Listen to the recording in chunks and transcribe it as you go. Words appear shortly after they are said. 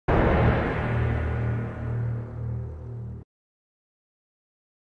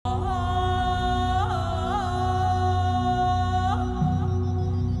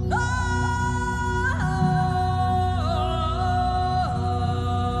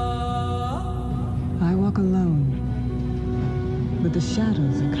walk alone, but the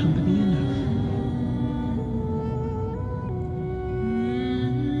shadows are company enough.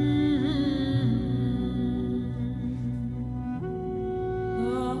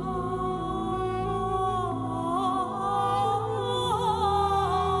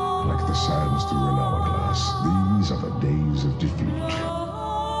 Like the sands through an hourglass, these are the days of defeat.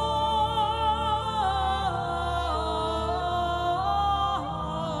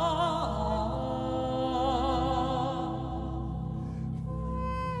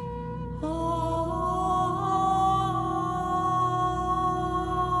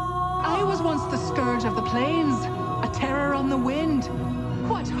 I was once the scourge of the plains, a terror on the wind.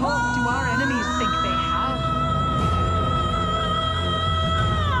 What hope do our enemies think they have?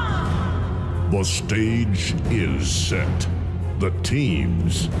 The stage is set. The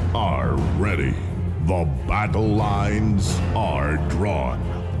teams are ready. The battle lines are drawn.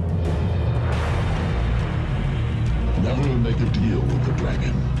 Never make a deal with the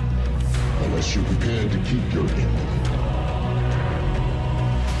dragon, unless you're prepared to keep your end of it.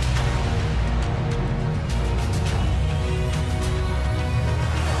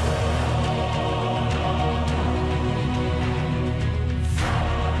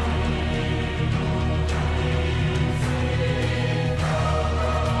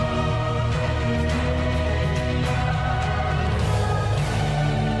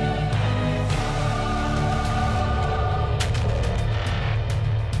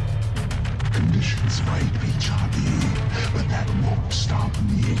 Conditions might be choppy, but that won't stop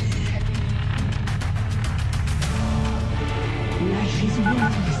me. Life is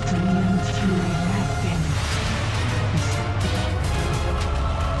worthless to me until I have them.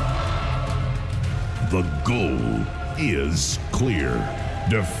 The goal is clear.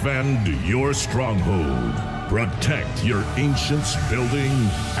 Defend your stronghold. Protect your ancient's building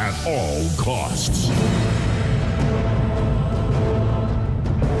at all costs.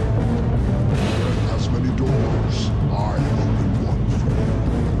 As many doors, I open one for you.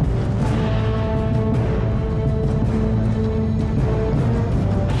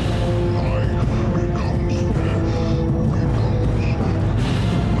 Life becomes death, becomes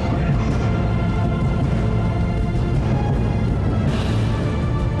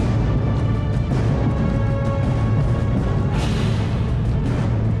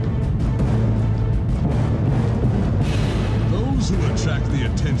Those who attract the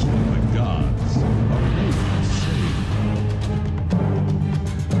attention of the gods are only saved.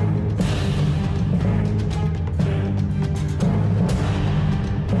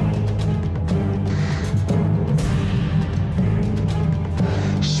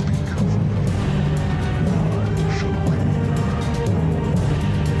 speak of me. I shall hear.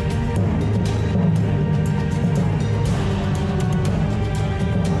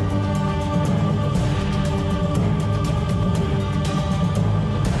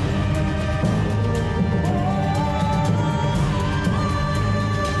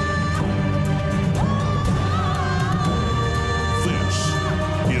 This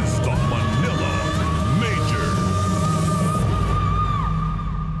is the Manila Major.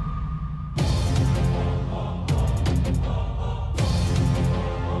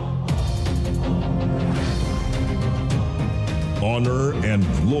 Honor and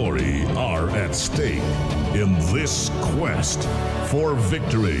glory are at stake in this quest for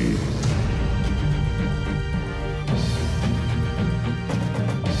victory.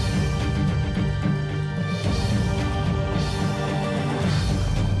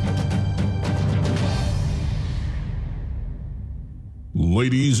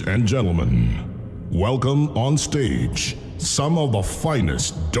 Ladies and gentlemen, welcome on stage some of the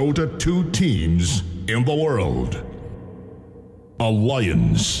finest Dota 2 teams in the world.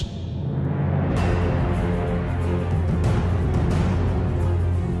 Alliance.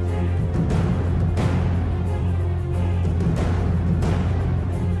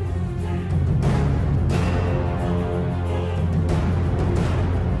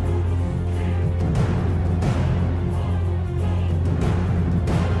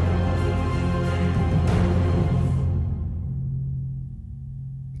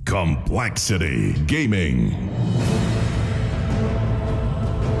 Complexity Gaming.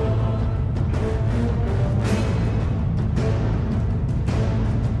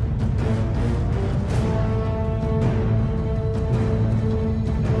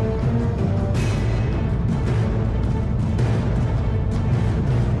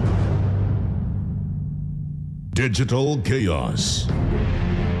 Digital Chaos.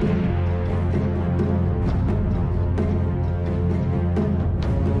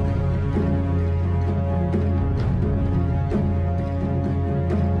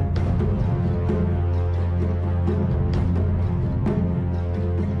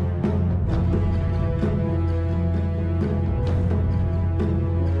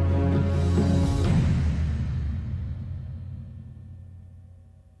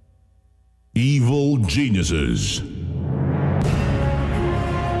 geniuses.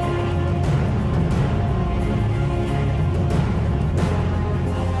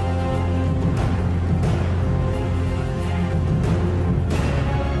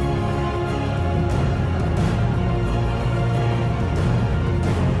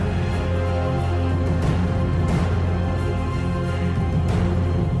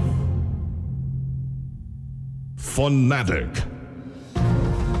 Fanatic.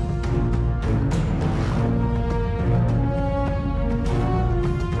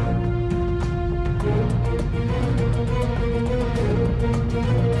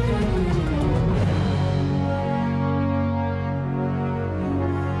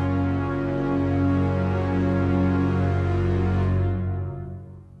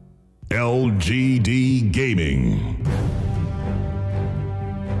 LGD Gaming.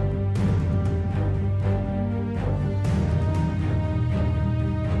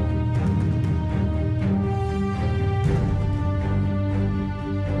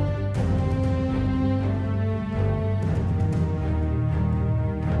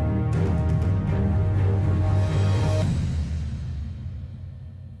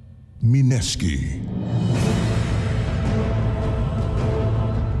 Mineski.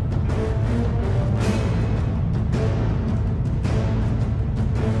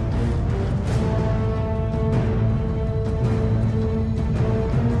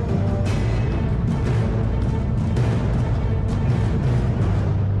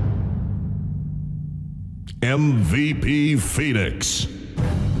 MVP Phoenix.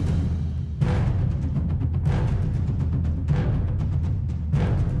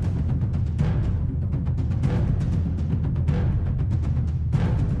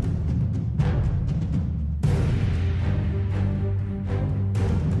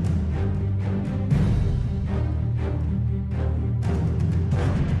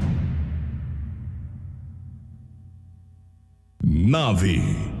 Navi.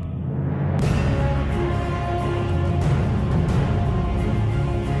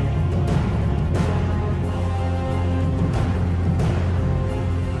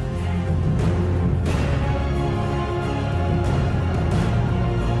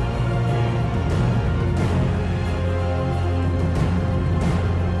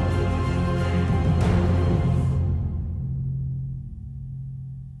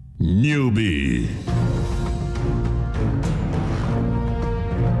 Newbie.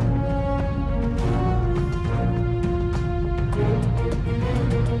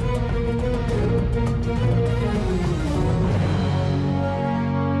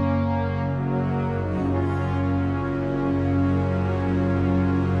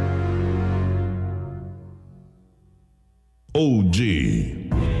 OG.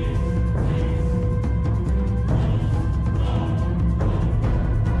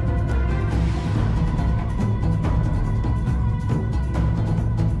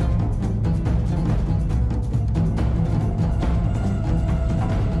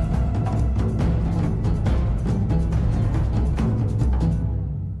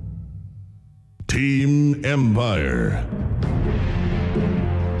 Team Empire.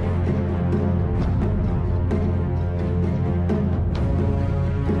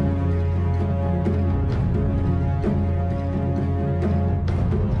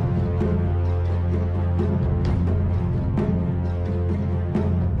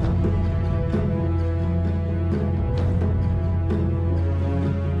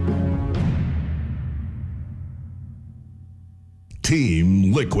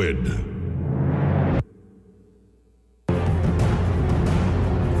 Team Liquid.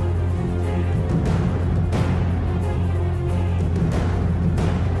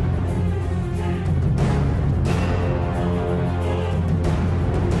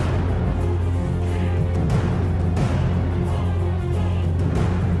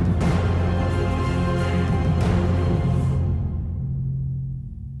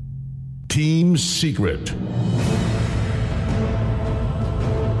 Team Secret.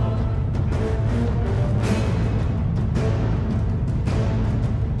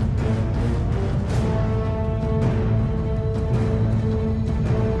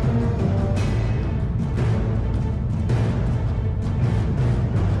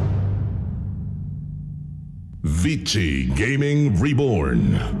 Vici Gaming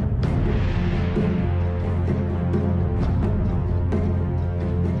Reborn.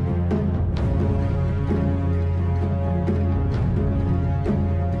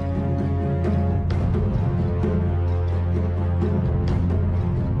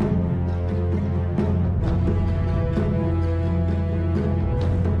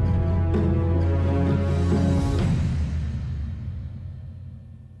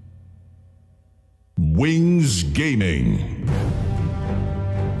 Wings Gaming.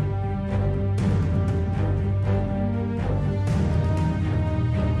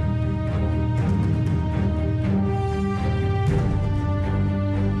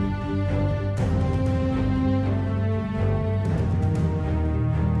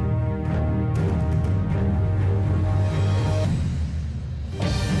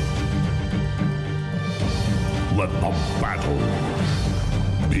 Let the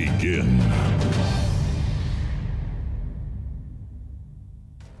battle begin.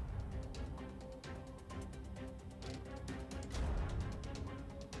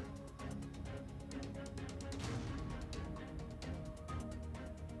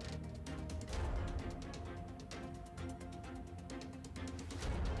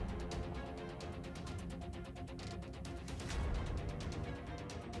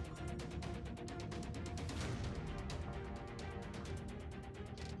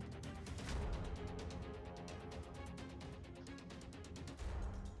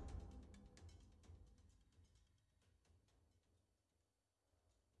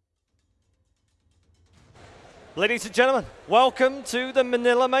 Ladies and gentlemen, welcome to the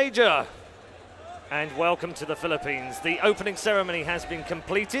Manila Major and welcome to the Philippines. The opening ceremony has been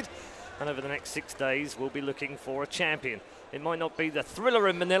completed and over the next 6 days we'll be looking for a champion. It might not be the thriller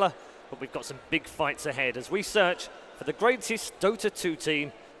in Manila, but we've got some big fights ahead as we search for the greatest Dota 2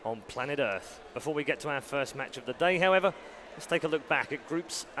 team on planet Earth. Before we get to our first match of the day, however, let's take a look back at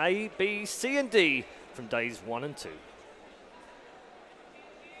groups A, B, C and D from days 1 and 2.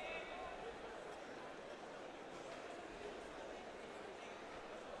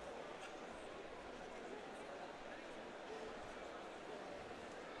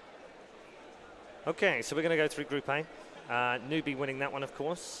 Okay, so we're going to go through Group A. Newbie winning that one, of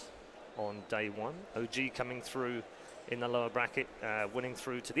course, on day 1. OG coming through in the lower bracket, winning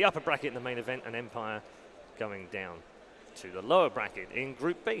through to the upper bracket in the main event, and Empire going down to the lower bracket in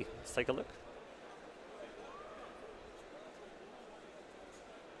Group B. Let's take a look.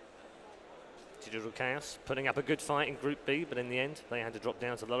 Digital Chaos putting up a good fight in Group B, but in the end they had to drop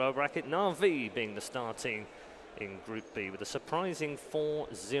down to the lower bracket. Na'Vi being the star team in Group B with a surprising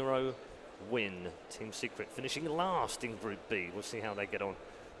 4-0 win. Team Secret finishing last in Group B. We'll see how they get on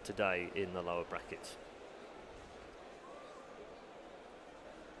today in the lower bracket.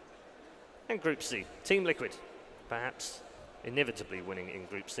 And Group C, Team Liquid, perhaps inevitably winning in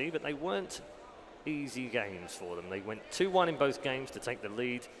Group C, but they weren't easy games for them. They went 2-1 in both games to take the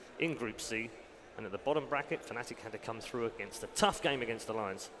lead in Group C, and at the bottom bracket, Fnatic had to come through against a tough game against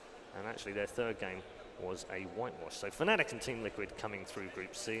Alliance, and actually their third game was a whitewash. So Fnatic and Team Liquid coming through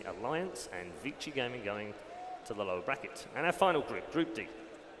Group C, Alliance and Vici Gaming going to the lower bracket. And our final group, Group D.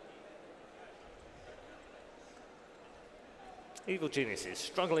 Evil Geniuses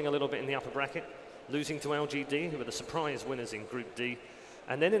struggling a little bit in the upper bracket, losing to LGD, who were the surprise winners in Group D.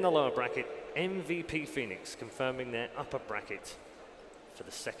 And then in the lower bracket, MVP Phoenix confirming their upper bracket for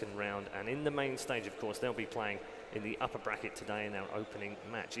the second round. And in the main stage, of course, they'll be playing in the upper bracket today in our opening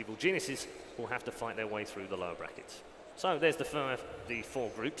match. Evil Geniuses will have to fight their way through the lower bracket. So there's the 4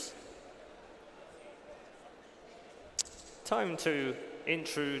 groups. Time to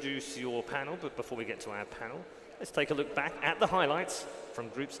introduce your panel, but before we get to our panel, let's take a look back at the highlights from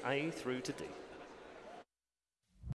groups A through to D.